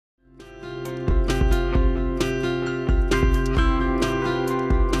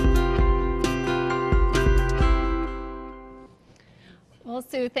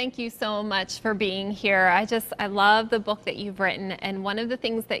Sue, thank you so much for being here. I love the book that you've written, and one of the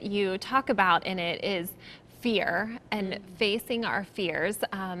things that you talk about in it is fear and facing our fears,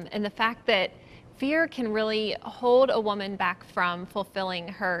 and the fact that fear can really hold a woman back from fulfilling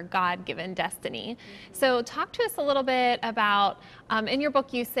her God-given destiny. So talk to us a little bit about, in your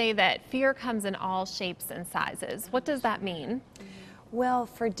book you say that fear comes in all shapes and sizes. What does that mean? Well,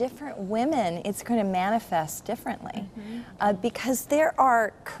 for different women, it's going to manifest differently because there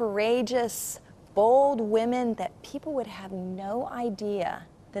are courageous, bold women that people would have no idea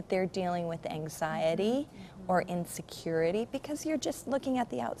that they're dealing with anxiety or insecurity because you're just looking at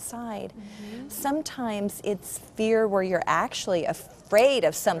the outside. Sometimes it's fear where you're actually afraid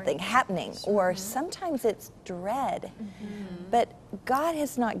of something happening, or sometimes it's dread. But God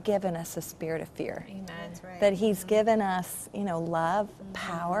has not given us a spirit of fear. Amen. That's right. But He's given us, love,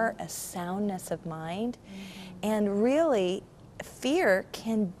 power, a soundness of mind. And really, fear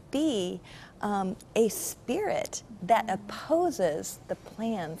can be a spirit that opposes the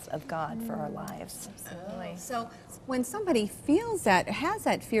plans of God for our lives. Absolutely. So when somebody feels that, has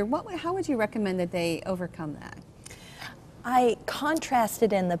that fear, how would you recommend that they overcome that? I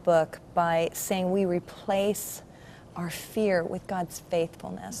contrasted in the book by saying we replace our fear with God's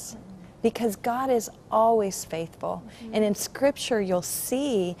faithfulness. Because God is always faithful. And in Scripture you'll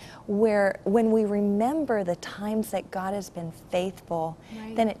see where when we remember the times that God has been faithful,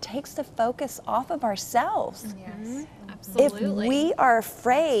 then it takes the focus off of ourselves. Yes. Absolutely. If we are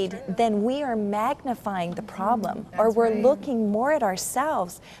afraid, then we are magnifying the problem, or That's we're right. looking more at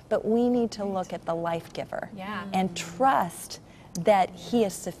ourselves, but we need to look at the life giver and trust that He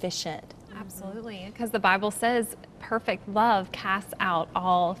is sufficient. Absolutely, because the Bible says perfect love casts out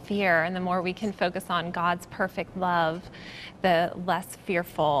all fear, and the more we can focus on God's perfect love, the less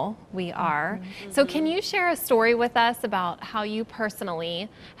fearful we are. So can you share a story with us about how you personally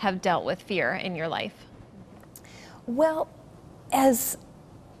have dealt with fear in your life? Well, as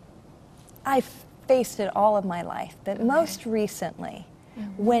I've faced it all of my life, but most recently,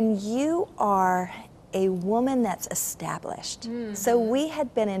 when you are a woman that's established. So we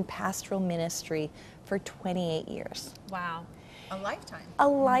had been in pastoral ministry for 28 years. Wow. A lifetime. A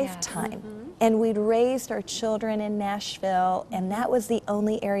lifetime. And we'd raised our children in Nashville, and that was the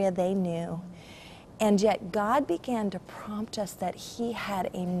only area they knew. And yet God began to prompt us that He had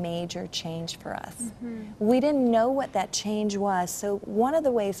a major change for us. We didn't know what that change was, so one of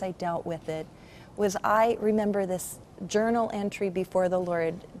the ways I dealt with it was I remember this journal entry before the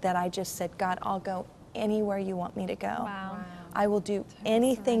Lord that I just said, God, I'll go anywhere you want me to go. Wow. I will do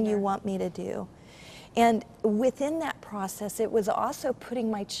anything you want me to do. And within that process, it was also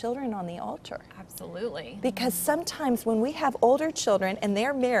putting my children on the altar. Absolutely. Because sometimes when we have older children and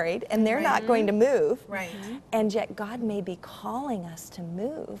they're married and they're not going to move, and yet God may be calling us to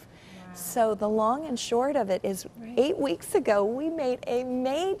move. So the long and short of it is 8 weeks ago, we made a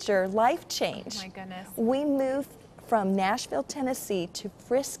major life change. Oh my goodness. We moved from Nashville, Tennessee to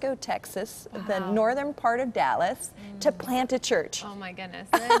Frisco, Texas, the northern part of Dallas, to plant a church. Oh my goodness.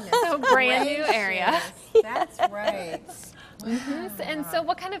 So brand new area. That's right. And so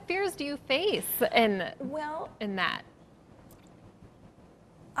what kind of fears do you face in that?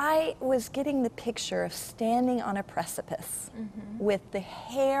 I was getting the picture of standing on a precipice with the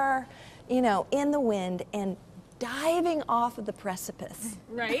hair, in the wind and diving off of the precipice.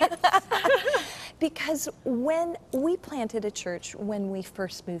 Right? Because when we planted a church when we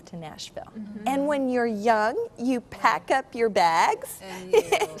first moved to Nashville, and when you're young, you pack up your bags And you,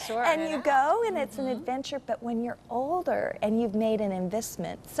 and you go, and it's an adventure. But when you're older and you've made an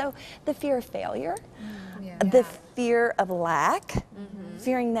investment, so the fear of failure, the fear of lack,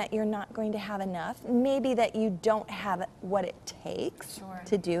 fearing that you're not going to have enough, maybe that you don't have what it takes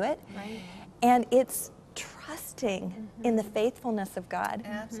to do it, and it's trusting in the faithfulness of God.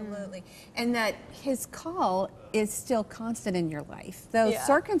 Absolutely. And that His call is still constant in your life. Though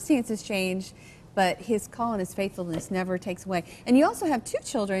circumstances change, but His call and His faithfulness never takes away. And you also have 2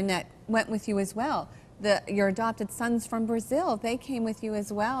 children that went with you as well. Your adopted sons from Brazil, they came with you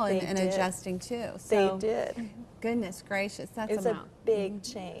as well and adjusting too. So, They did. Goodness gracious, that's It's a a mountain. big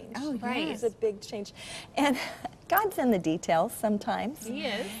change. Oh, Right. yes. It's a big change. And God's in the details sometimes. He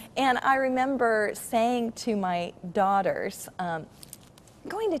is. And I remember saying to my daughters,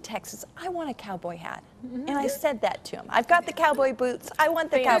 going to Texas, I want a cowboy hat. And I said that to them. I've got the cowboy boots. I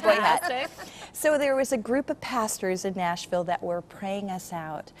want the cowboy hat. Fantastic. So there was a group of pastors in Nashville that were praying us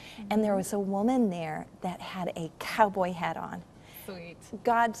out. And there was a woman there that had a cowboy hat on. Sweet.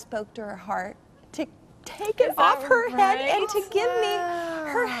 God spoke to her heart to take it off her head and to give me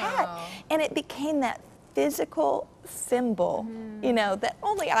her hat. And it became that physical symbol, you know, that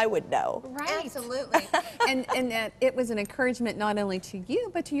only I would know. Right. Absolutely. and that it was an encouragement not only to you,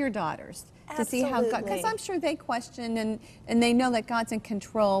 but to your daughters. To see how God, because Absolutely. I'm sure they question and they know that God's in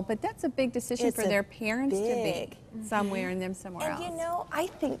control, but that's a big decision It's for a their parents to big. be somewhere and them somewhere And else. you know, I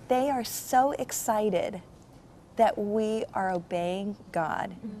think they are so excited that we are obeying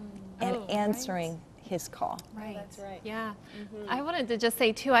God and Oh, answering His call. Right. That's right. Yeah. I wanted to just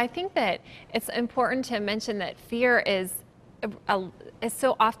say too, I think that it's important to mention that fear is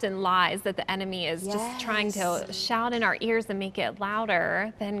so often lies that the enemy is just trying to shout in our ears and make it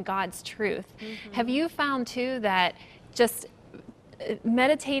louder than God's truth. Have you found too that just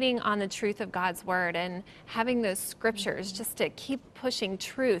meditating on the truth of God's word and having those scriptures just to keep pushing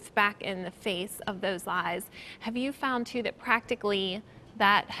truth back in the face of those lies, have you found too that practically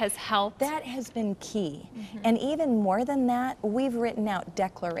that has helped? That has been key. And even more than that, we've written out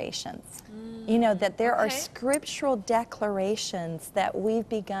declarations. You know, that there are Okay. scriptural declarations that we've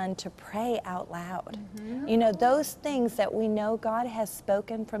begun to pray out loud. You know, those things that we know God has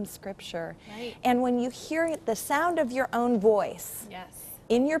spoken from Scripture. Right. And when you hear it, the sound of your own voice, Yes.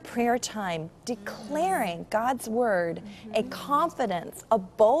 in your prayer time, declaring God's word, a confidence, a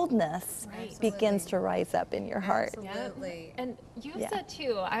boldness begins to rise up in your heart. Absolutely. And you Yeah. said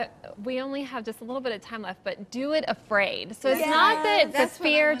too, we only have just a little bit of time left, but do it afraid. So it's Yeah. not that the That's what I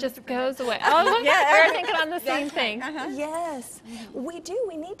fear wanted just to bring goes away. Oh, look, we're thinking on the same thing. Yes, we do.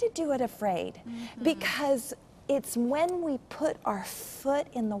 We need to do it afraid because it's when we put our foot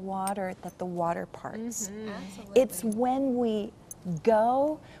in the water that the water parts. Absolutely. It's when we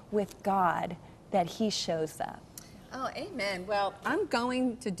go with God that He shows up. Oh, amen. Well, I'm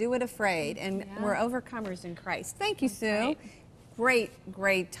going to do it afraid, and we're overcomers in Christ. Thank you, Sue. right.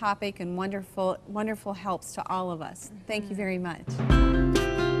 Great topic and wonderful helps to all of us. Thank you very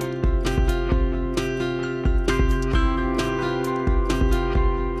much.